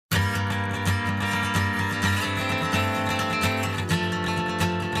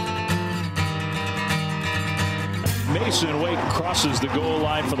Masen Wake crosses the goal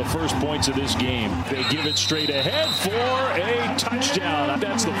line for the first points of this game. They give it straight ahead for a touchdown.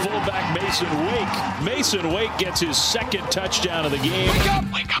 That's the fullback, Masen Wake. Masen Wake gets his second touchdown of the game. Wake up!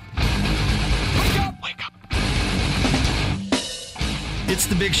 Wake up! Wake up! Wake up! It's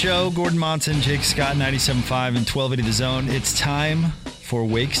the big show. Gordon Monson, Jake Scott, 97.5 and 1280 The Zone. It's time for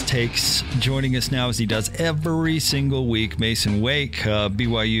Wake's Takes. Joining us now as he does every single week, Masen Wake,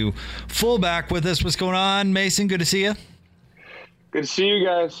 BYU fullback with us. What's going on, Mason? Good to see you. Good to see you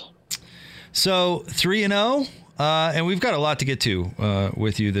guys. So 3-0, and we've got a lot to get to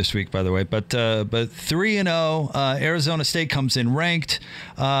with you this week, by the way. But 3-0, Arizona State comes in ranked.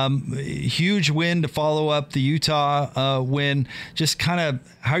 Huge win to follow up the Utah win. Just kind of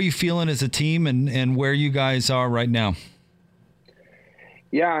how are you feeling as a team and where you guys are right now?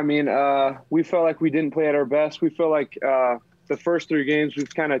 Yeah, I mean, we felt like we didn't play at our best. We feel like the first three games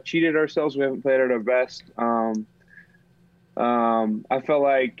we've kind of cheated ourselves. We haven't played at our best. I felt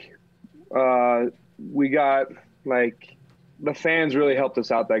like we got like the fans really helped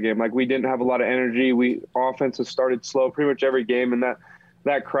us out that game. Like we didn't have a lot of energy. Offense has started slow pretty much every game, and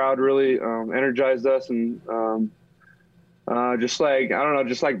that crowd really energized us and just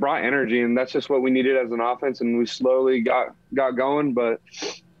brought energy, and that's just what we needed as an offense. And we slowly got going, but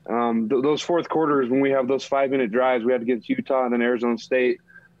those fourth quarters when we have those 5-minute drives, we had against Utah and then Arizona State,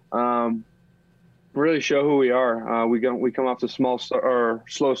 really show who we are. We come off the slow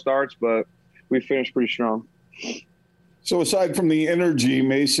starts, but we finished pretty strong. So aside from the energy,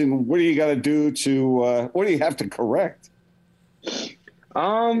 Mason, what do you got to do to what do you have to correct?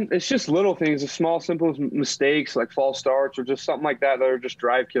 It's just little things, the small, simple mistakes like false starts or just something like that are just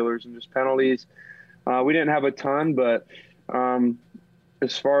drive killers and just penalties. We didn't have a ton, but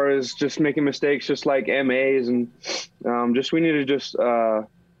as far as just making mistakes, just like MAs and we need to just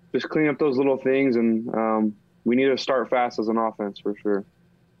clean up those little things, and we need to start fast as an offense for sure.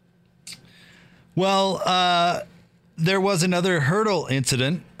 Well, there was another hurdle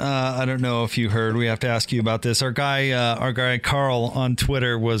incident. I don't know if you heard. We have to ask you about this. Our guy Carl on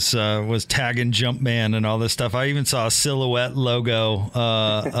Twitter was tagging Jumpman and all this stuff. I even saw a silhouette logo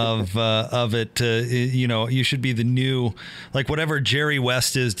of it. You should be the new, like whatever Jerry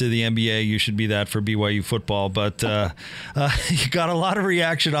West is to the NBA. You should be that for BYU football. But you got a lot of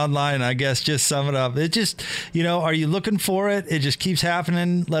reaction online. I guess just sum it up. It just, are you looking for it? It just keeps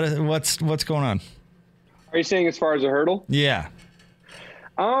happening. What's going on? Are you saying as far as a hurdle? Yeah.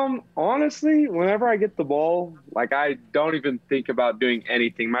 Honestly, whenever I get the ball, like I don't even think about doing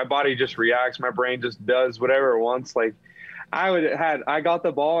anything. My body just reacts. My brain just does whatever it wants. Like I got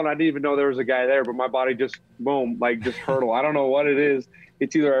the ball and I didn't even know there was a guy there, but my body just boom, like just hurdle. I don't know what it is.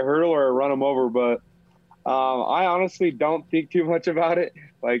 It's either a hurdle or a run them over, but I honestly don't think too much about it.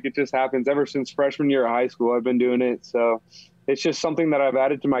 Like it just happens ever since freshman year of high school. I've been doing it. So it's just something that I've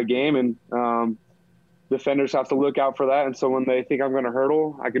added to my game, and defenders have to look out for that. And so when they think I'm going to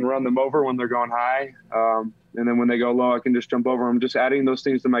hurdle, I can run them over when they're going high. And then when they go low, I can just jump over them. Just adding those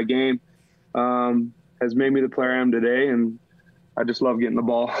things to my game has made me the player I am today. And I just love getting the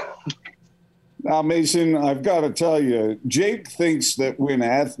ball. Now, Mason, I've got to tell you, Jake thinks that when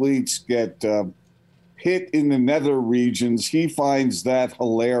athletes get hit in the nether regions, he finds that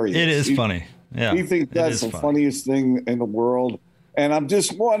hilarious. It is funny. Yeah, he thinks that's the funniest thing in the world. And I'm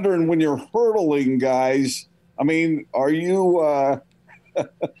just wondering, when you're hurdling guys, I mean, are you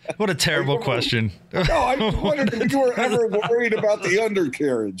what a terrible question. No, I wondered if you were ever worried about the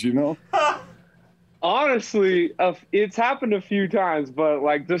undercarriage, Honestly, it's happened a few times, but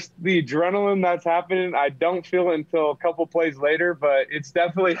like just the adrenaline that's happening, I don't feel it until a couple plays later, but it's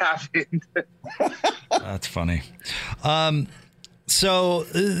definitely happened. That's funny. So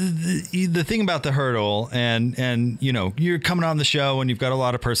the thing about the hurdle and you're coming on the show and you've got a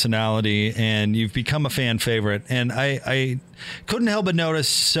lot of personality and you've become a fan favorite. And I couldn't help but notice.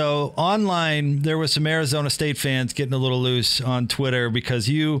 So online, there was some Arizona State fans getting a little loose on Twitter because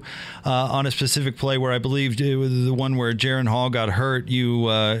you, on a specific play where I believe it was the one where Jaron Hall got hurt,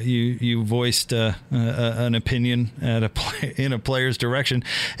 you voiced an opinion in a player's direction,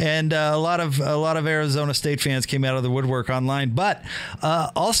 and a lot of Arizona State fans came out of the woodwork online. But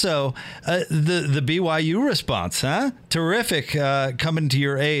also the BYU response, terrific, coming to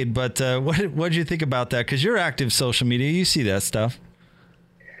your aid. But what did you think about that? Because you're active social media, you see that stuff.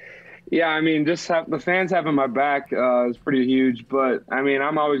 Yeah, I mean, just the fans having my back is pretty huge. But I mean,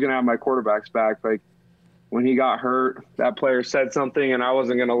 I'm always gonna have my quarterback's back. Like when he got hurt, that player said something, and I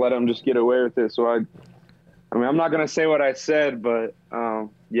wasn't gonna let him just get away with it. So I mean, I'm not gonna say what I said, but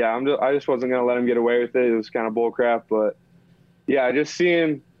yeah, I just wasn't gonna let him get away with it. It was kind of bullcrap, but yeah, just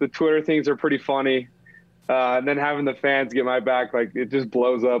seeing the Twitter things are pretty funny. And then having the fans get my back, like it just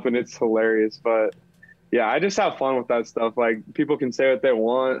blows up and it's hilarious. But yeah, I just have fun with that stuff. Like people can say what they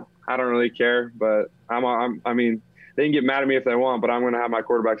want. I don't really care, but I mean, they can get mad at me if they want, but I'm going to have my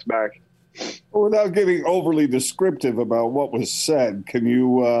quarterback's back. Well, without getting overly descriptive about what was said, can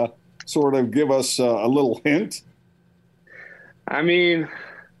you sort of give us a little hint? I mean,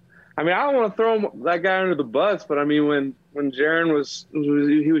 I don't want to throw that guy under the bus, but I mean, when Jaron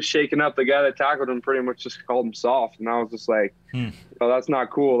was shaking up, the guy that tackled him pretty much just called him soft, and I was just like, oh, that's not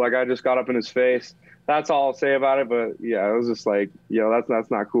cool. Like I just got up in his face. That's all I'll say about it. But yeah, it was just like,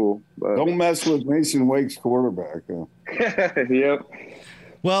 that's not cool. But don't mess with Masen Wake's quarterback. Huh? Yep.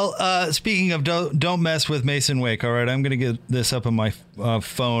 Well, speaking of don't mess with Masen Wake. All right, I'm going to get this up on my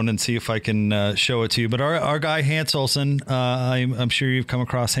phone and see if I can show it to you. But our guy Hans Olsen, I'm sure you've come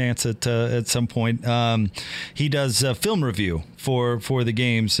across Hans at some point. He does film review for the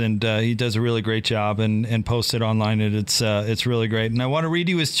games, and he does a really great job and posts it online, and it's really great. And I want to read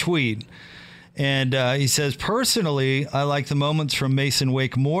you his tweet. And he says, personally, I like the moments from Masen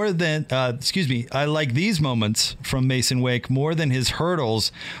Wake more than, I like these moments from Masen Wake more than his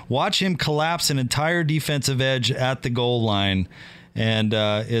hurdles. Watch him collapse an entire defensive edge at the goal line. And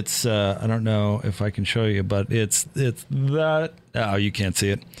it's, I don't know if I can show you, but it's that. Oh, you can't see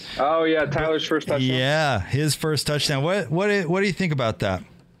it. Oh, yeah. Tyler's first touchdown. Yeah, his first touchdown. What do you think about that?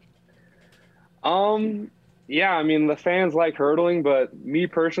 Yeah, I mean, the fans like hurdling, but me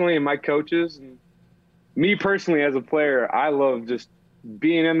personally and my coaches, and me personally as a player, I love just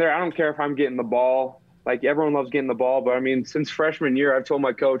being in there. I don't care if I'm getting the ball. Like, everyone loves getting the ball. But, I mean, since freshman year, I've told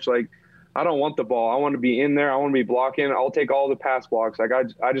my coach, like, I don't want the ball. I want to be in there. I want to be blocking. I'll take all the pass blocks. Like,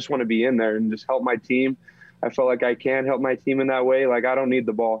 I just want to be in there and just help my team. I feel like I can help my team in that way. Like, I don't need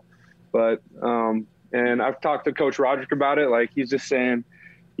the ball. But and I've talked to Coach Roderick about it. Like, he's just saying –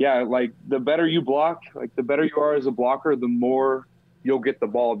 yeah, like the better you block, like the better you are as a blocker, the more you'll get the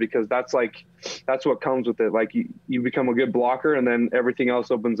ball, because that's what comes with it. Like you become a good blocker, and then everything else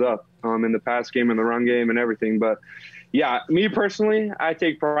opens up in the pass game and the run game and everything. But yeah, me personally, I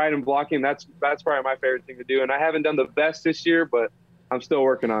take pride in blocking. That's probably my favorite thing to do. And I haven't done the best this year, but I'm still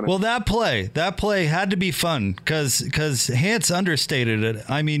working on it. Well, that play had to be fun because Hans understated it.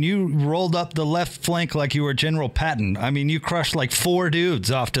 I mean, you rolled up the left flank like you were General Patton. I mean, you crushed like 4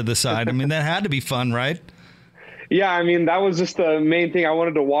 dudes off to the side. I mean, that had to be fun, right? Yeah, I mean, that was just the main thing. I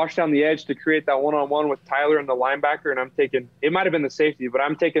wanted to wash down the edge to create that one-on-one with Tyler and the linebacker, and I'm taking – it might have been the safety, but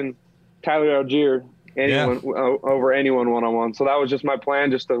I'm taking Tyler Algier over anyone one-on-one. So that was just my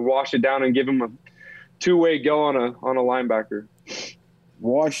plan, just to wash it down and give him a two-way go on a linebacker.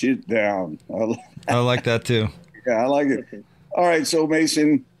 Wash it down. I like that too. Yeah, I like it. All right, so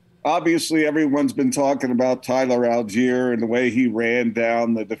Mason, obviously everyone's been talking about Tyler Algier and the way he ran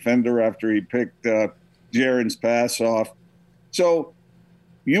down the defender after he picked Jaron's pass off. So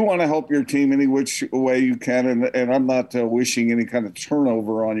you want to help your team any which way you can, and I'm not wishing any kind of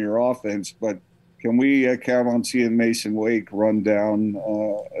turnover on your offense, but can we count on seeing Masen Wake run down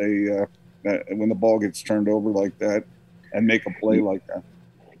when the ball gets turned over like that and make a play like that?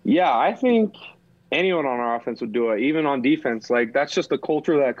 Yeah, I think anyone on our offense would do it, even on defense. Like, that's just the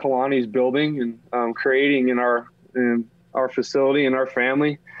culture that Kalani's building and creating in our facility and our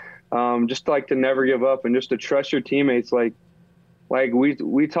family. Just like to never give up and just to trust your teammates. Like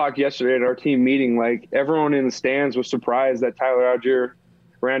we talked yesterday at our team meeting. Like, everyone in the stands was surprised that Tyler Algier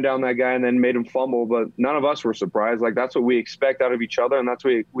ran down that guy and then made him fumble, but none of us were surprised. Like, that's what we expect out of each other, and that's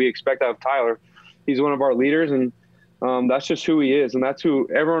what we expect out of Tyler. He's one of our leaders, and that's just who he is, and that's who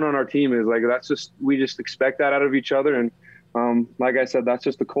everyone on our team is. Like, we just expect that out of each other. And like I said, that's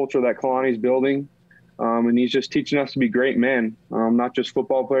just the culture that Kalani's building. And he's just teaching us to be great men, not just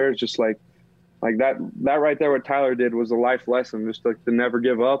football players. Just like that right there, what Tyler did was a life lesson, just like to never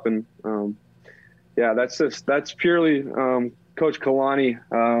give up. And yeah, that's purely Coach Kalani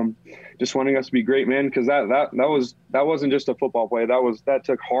just wanting us to be great men, because that wasn't just a football play. That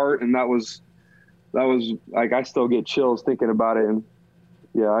took heart, and that was like, I still get chills thinking about it. And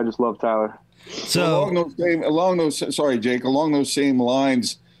yeah, I just love Tyler. So along those same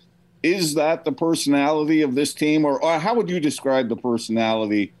lines, is that the personality of this team, or how would you describe the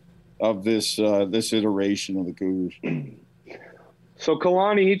personality of this iteration of the Cougars? So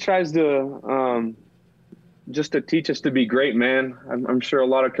Kalani, he tries to just to teach us to be great men. I'm sure a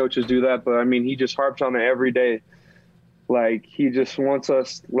lot of coaches do that, but I mean, he just harps on it every day. Like, he just wants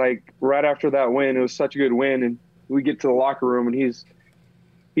us, like, right after that win, it was such a good win, and we get to the locker room, and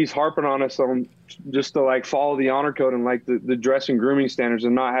he's harping on us on just to, like, follow the honor code and, like, the dress and grooming standards,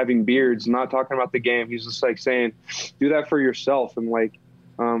 and not having beards, not talking about the game. He's just, like, saying, do that for yourself. And, like,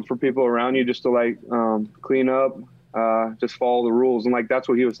 for people around you, just to like clean up, just follow the rules. And like, that's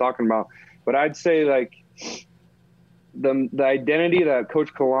what he was talking about. But I'd say like the identity that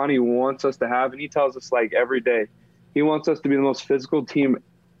Coach Kalani wants us to have, and he tells us like every day, he wants us to be the most physical team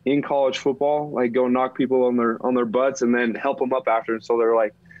in college football, like go knock people on their butts and then help them up after. And so they're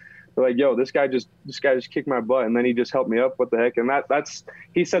like, yo, this guy just kicked my butt, and then he just helped me up. What the heck? And that's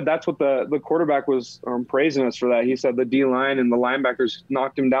he said that's what the quarterback was praising us for that. He said the D-line and the linebackers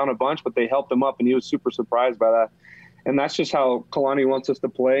knocked him down a bunch, but they helped him up, and he was super surprised by that. And that's just how Kalani wants us to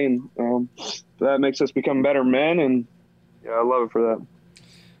play, and that makes us become better men. And yeah, I love it for that.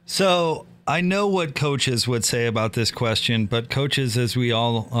 So I know what coaches would say about this question, but coaches, as we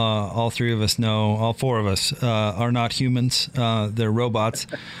all three of us know, all four of us are not humans. They're robots.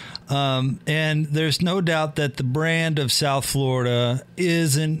 And there's no doubt that the brand of South Florida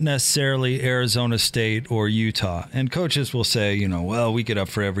isn't necessarily Arizona State or Utah. And coaches will say, well, we get up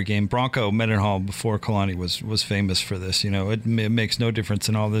for every game. Bronco Mendenhall, before Kalani, was famous for this. It makes no difference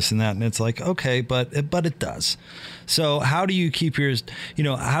in all this and that. And it's like, okay, but it does. So how do you keep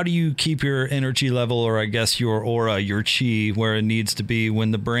your energy level, or I guess your aura, your chi, where it needs to be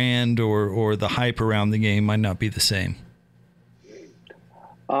when the brand or the hype around the game might not be the same?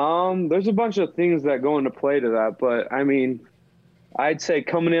 There's a bunch of things that go into play to that, but I mean, I'd say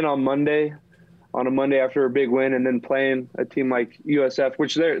coming in on a Monday after a big win, and then playing a team like USF,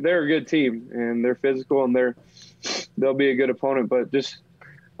 which they're a good team and they're physical and they'll be a good opponent. But just,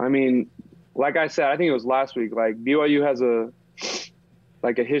 I mean, like I said, I think it was last week, like BYU has a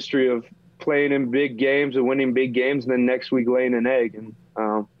history of playing in big games and winning big games, and then next week laying an egg. And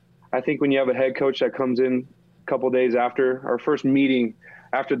I think when you have a head coach that comes in a couple days after our first meeting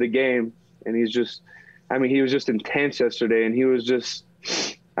after the game, and he was just intense yesterday, and he was just,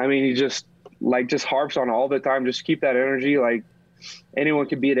 he just harps on all the time, just keep that energy. Like anyone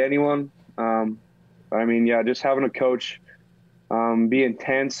can beat anyone. Just having a coach be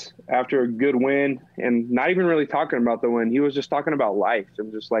intense after a good win, and not even really talking about the win. He was just talking about life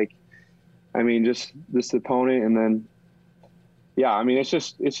and just just this opponent. And then, it's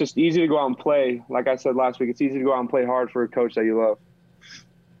just easy to go out and play. Like I said last week, it's easy to go out and play hard for a coach that you love.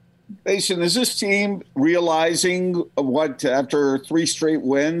 Mason, is this team realizing after 3 straight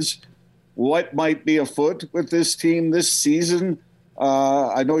wins, what might be afoot with this team this season?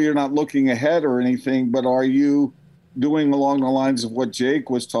 I know you're not looking ahead or anything, but are you doing along the lines of what Jake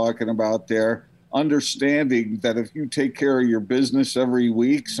was talking about there, understanding that if you take care of your business every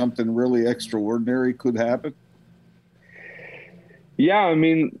week, something really extraordinary could happen? Yeah,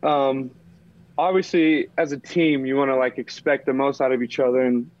 obviously, as a team, you want to expect the most out of each other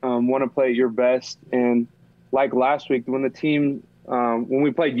and want to play your best. And like last week, when the team, when we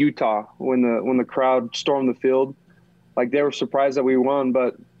played Utah, when the crowd stormed the field, they were surprised that we won.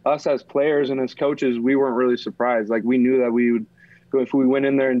 But us as players and as coaches, we weren't really surprised. We knew that we would go, if we went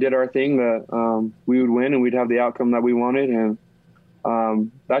in there and did our thing, that we would win and we'd have the outcome that we wanted.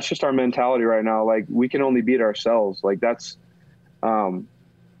 And that's just our mentality right now. We can only beat ourselves. That's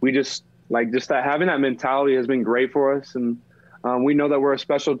we just. Just that having that mentality has been great for us. And we know that we're a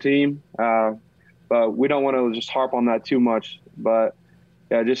special team, but we don't want to just harp on that too much. But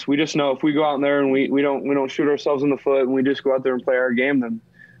yeah, we just know if we go out there and we don't shoot ourselves in the foot and we just go out there and play our game, then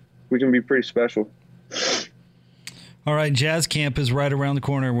we can be pretty special. All right, Jazz Camp is right around the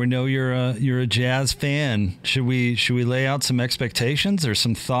corner. We know you're a Jazz fan. Should we lay out some expectations or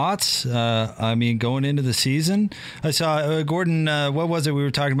some thoughts? Going into the season, I saw Gordon. What was it we were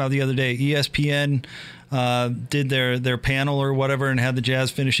talking about the other day? ESPN did their panel or whatever and had the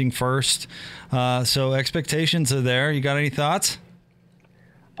Jazz finishing first. So expectations are there. You got any thoughts?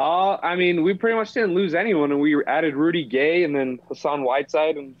 We pretty much didn't lose anyone, and we added Rudy Gay and then Hassan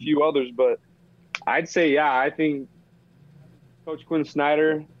Whiteside and a few others. But I'd say, I think Coach Quinn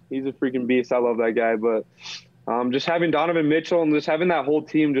Snyder, he's a freaking beast. I love that guy. But just having Donovan Mitchell and just having that whole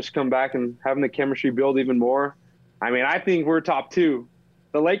team just come back and having the chemistry build even more. I think we're top 2.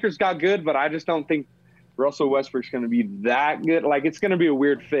 The Lakers got good, but I just don't think Russell Westbrook's going to be that good. It's going to be a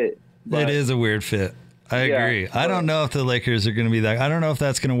weird fit. But, it is a weird fit. I agree. I don't know if the Lakers are going to be that. I don't know if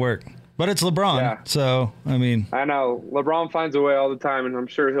that's going to work. But it's LeBron. Yeah. So, I know. LeBron finds a way all the time, and I'm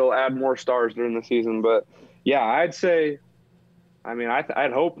sure he'll add more stars during the season. But, yeah, I'd say –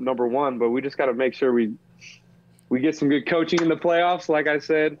 I'd hope number 1, but we just got to make sure we get some good coaching in the playoffs. Like I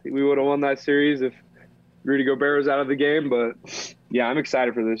said, we would have won that series if Rudy Gobert was out of the game. But yeah, I'm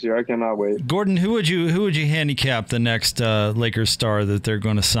excited for this year. I cannot wait. Gordon, who would you handicap the next Lakers star that they're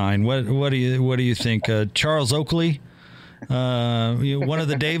going to sign? What do you think? Charles Oakley One of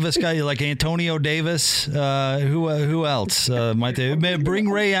the Davis guys, like Antonio Davis. Who else? Might they bring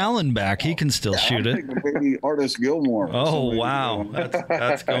Ray Allen back? He can still shoot it. Maybe Artis Gilmore. Oh, wow.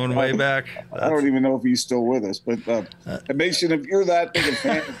 That's going way back. I don't even know if he's still with us. But Mason, if you're that big a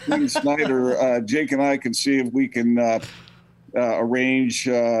fan of Quinn Snyder, Jake and I can see if we can arrange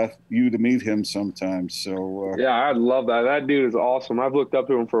you to meet him sometime. So yeah, I'd love that. That dude is awesome. I've looked up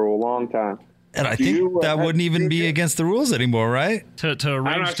to him for a long time. And I think that wouldn't even be against the rules anymore, right? To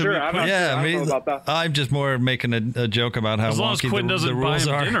arrange to meet Quinn. Yeah, I mean, I'm just more making a joke about how wonky the rules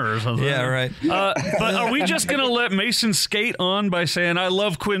are. Dinner or something. Yeah, right. But are we just going to let Mason skate on by saying, I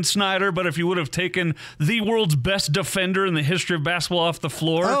love Quinn Snyder, but if you would have taken the world's best defender in the history of basketball off the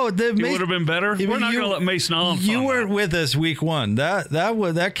floor, it would have been better? We're not going to let Mason on. You weren't with us week one.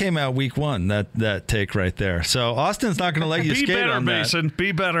 That came out week one, that take right there. So Austin's not going to let you skate on that. Mason.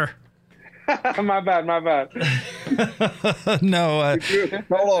 Be better. My bad. No.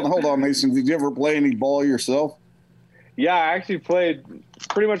 Hold on, Mason. Did you ever play any ball yourself? Yeah, I actually played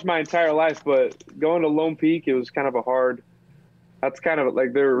pretty much my entire life, but going to Lone Peak, it was kind of that's kind of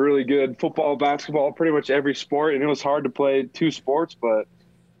like they were really good football, basketball, pretty much every sport, and it was hard to play two sports, but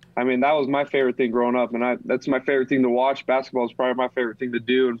I mean, that was my favorite thing growing up, and that's my favorite thing to watch. Basketball is probably my favorite thing to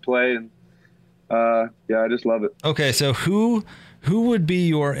do and play, and yeah, I just love it. Okay, so who would be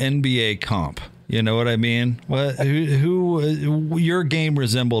your NBA comp? You know what I mean? Who your game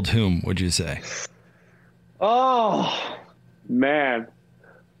resembled whom, would you say? Oh, man.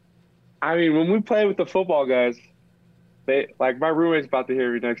 I mean, when we play with the football guys, my roommate's about to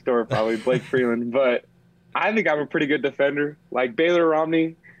hear me next door, probably, Blake Freeland, but I think I'm a pretty good defender. Like Baylor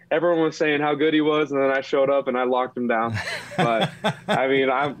Romney, everyone was saying how good he was, and then I showed up and I locked him down. But, I mean,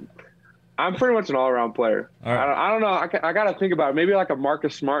 I'm pretty much an all-around player. All right. I don't know. I got to think about it. Maybe like a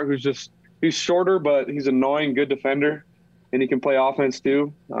Marcus Smart he's shorter, but he's annoying, good defender, and he can play offense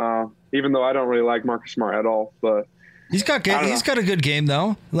too. Even though I don't really like Marcus Smart at all, but he's got a good game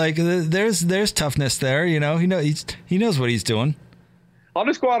though. Like there's toughness there. You know, he knows what he's doing. I'll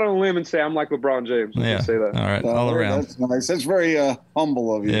just go out on a limb and say I'm like LeBron James. Yeah. Say that. All right. All around. That's nice. That's very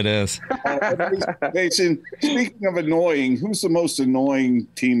humble of you. It is. Mason, speaking of annoying, who's the most annoying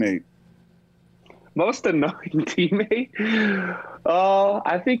teammate? Most annoying teammate?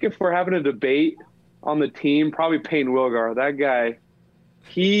 I think if we're having a debate on the team, probably Payne Wilgar. That guy,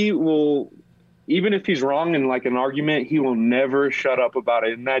 he will, even if he's wrong in like an argument, he will never shut up about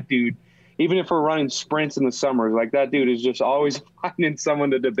it. And that dude, even if we're running sprints in the summers, like that dude is just always finding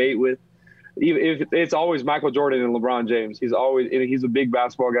someone to debate with. If it's always Michael Jordan and LeBron James. He's a big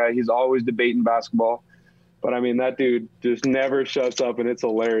basketball guy. He's always debating basketball. But, I mean, that dude just never shuts up, and it's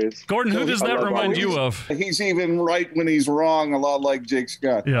hilarious. Gordon, who does that remind you of? He's even right when he's wrong, a lot like Jake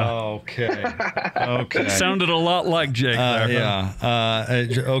Scott. Yeah. Okay. It sounded a lot like Jake there. Yeah.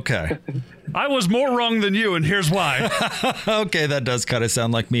 Okay. I was more wrong than you, and here's why. Okay, that does kind of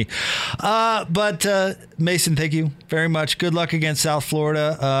sound like me. But Mason, thank you very much. Good luck against South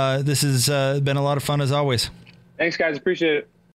Florida. This has been a lot of fun as always. Thanks, guys. Appreciate it.